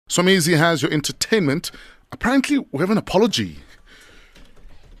Somizi has your entertainment. Apparently, we have an apology.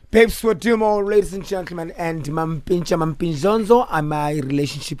 Babes for Dumo, ladies and gentlemen, and Mampinjonzo are my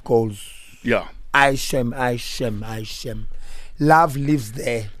relationship goals. Yeah. I shame. Love lives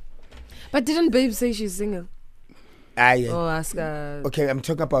there. But didn't Babe say she's single? Oh, ask her. Okay, I'm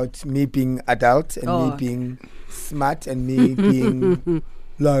talking about me being adult and me being smart and me being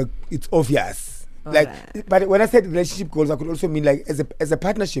like, it's obvious. But when I said relationship goals, I could also mean like as a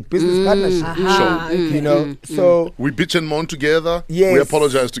partnership, business partnership. Sure. You know, so we bitch and moan together. Yes. We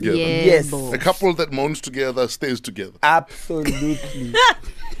apologize together. Yes. A couple that moans together stays together. Absolutely.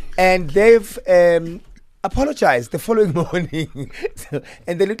 And they've apologized the following morning.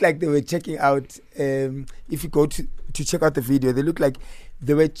 And they look like they were checking out. If you go to check out the video, they look like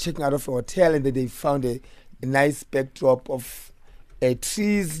they were checking out of a hotel, and then they found a nice backdrop of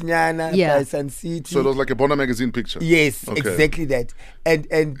trees, Nyana, by Sun City. So it was like a Bonner magazine picture. Yes, exactly that.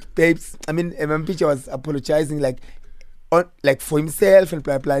 And Babes, I mean, Mampicha was apologizing like for himself and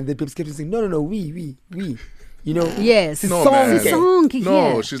blah blah. And the Babes kept saying, no, we. You know, yes, no, song.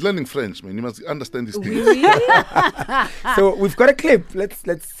 No, she's learning French, man. You must understand these things. So we've got a clip.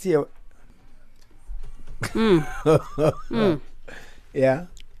 Let's hear. Yeah.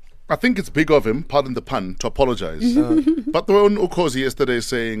 I think it's big of him, pardon the pun, to apologize. But there were on Ukozi yesterday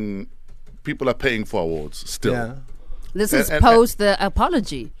saying people are paying for awards still. Yeah. This is post the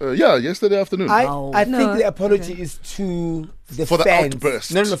apology. Yesterday afternoon. I think the apology is to the for fans. The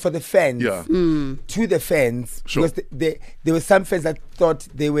outburst. No, for the fans. Yeah. To the fans. Sure. Because there were some fans that thought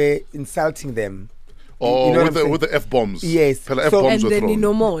they were insulting them. Oh, you know with the F-bombs. Yes. F-bombs were and then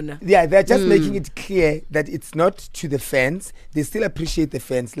thrown. Yeah, they're just making it clear that it's not to the fans. They still appreciate the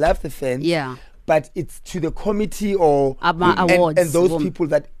fans, love the fans. Yeah. But it's to the committee or awards. And those people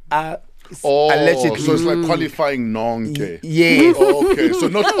that are allegedly. So it's like qualifying nonke. Yes. Okay, so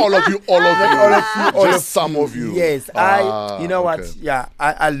not all of you, just some of you. Yes. You know what? Yeah,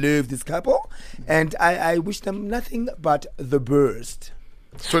 I love this couple, and I wish them nothing but the best.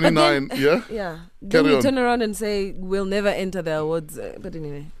 29, then, yeah. Then you turn around and say, we'll never enter the awards. But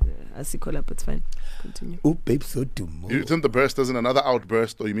anyway, I see call up, it's fine. Continue. Oh, babe, so dumb. You think the burst isn't another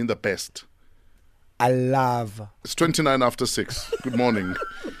outburst, or you mean the best? I love. It's 29 after 6. Good morning.